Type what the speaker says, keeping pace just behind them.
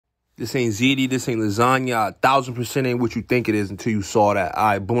This ain't ziti, this ain't lasagna. 1000% ain't what you think it is until you saw that. All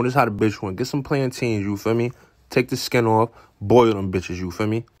right, boom, this how the bitch went. Get some plantains, you feel me? Take the skin off, boil them bitches, you feel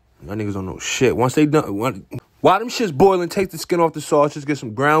me? Y'all niggas don't know shit. Once they done, while them shit's boiling, take the skin off the sauce, just get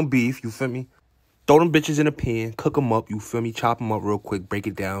some ground beef, you feel me? Throw them bitches in a pan, cook them up, you feel me? Chop them up real quick, break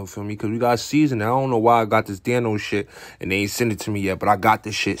it down, you feel me? Because we got seasoning. I don't know why I got this Dano shit and they ain't send it to me yet, but I got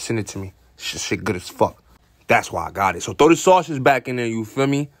this shit. Send it to me. Shit good as fuck. That's why I got it. So throw the sauces back in there, you feel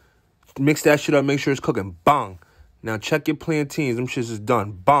me? Mix that shit up, make sure it's cooking. Bang. Now check your plantains. Them shits is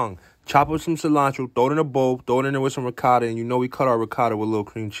done. Bang. Chop up some cilantro, throw it in a bowl, throw it in there with some ricotta, and you know we cut our ricotta with a little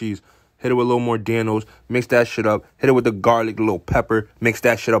cream cheese. Hit it with a little more Danos, mix that shit up. Hit it with the garlic, a little pepper, mix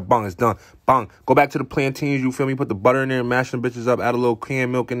that shit up. Bang, it's done. Bang. Go back to the plantains, you feel me? Put the butter in there and mash them bitches up. Add a little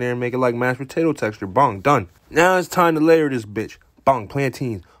canned milk in there and make it like mashed potato texture. Bang, done. Now it's time to layer this bitch. Bang,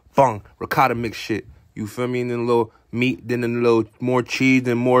 plantains. Bang, ricotta mix shit. You feel me? And then a little meat, then a little more cheese,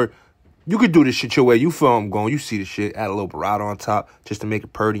 then more. You could do this shit your way. You feel I'm going. You see the shit. Add a little burrata on top just to make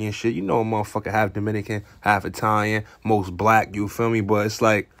it purty and shit. You know a motherfucker half Dominican, half Italian, most black. You feel me? But it's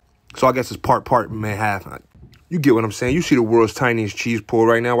like, so I guess it's part, man, half. You get what I'm saying? You see the world's tiniest cheese pull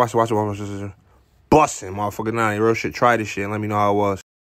right now. Watch it. Bussin', motherfucker. Nah, real shit. Try this shit and let me know how it was.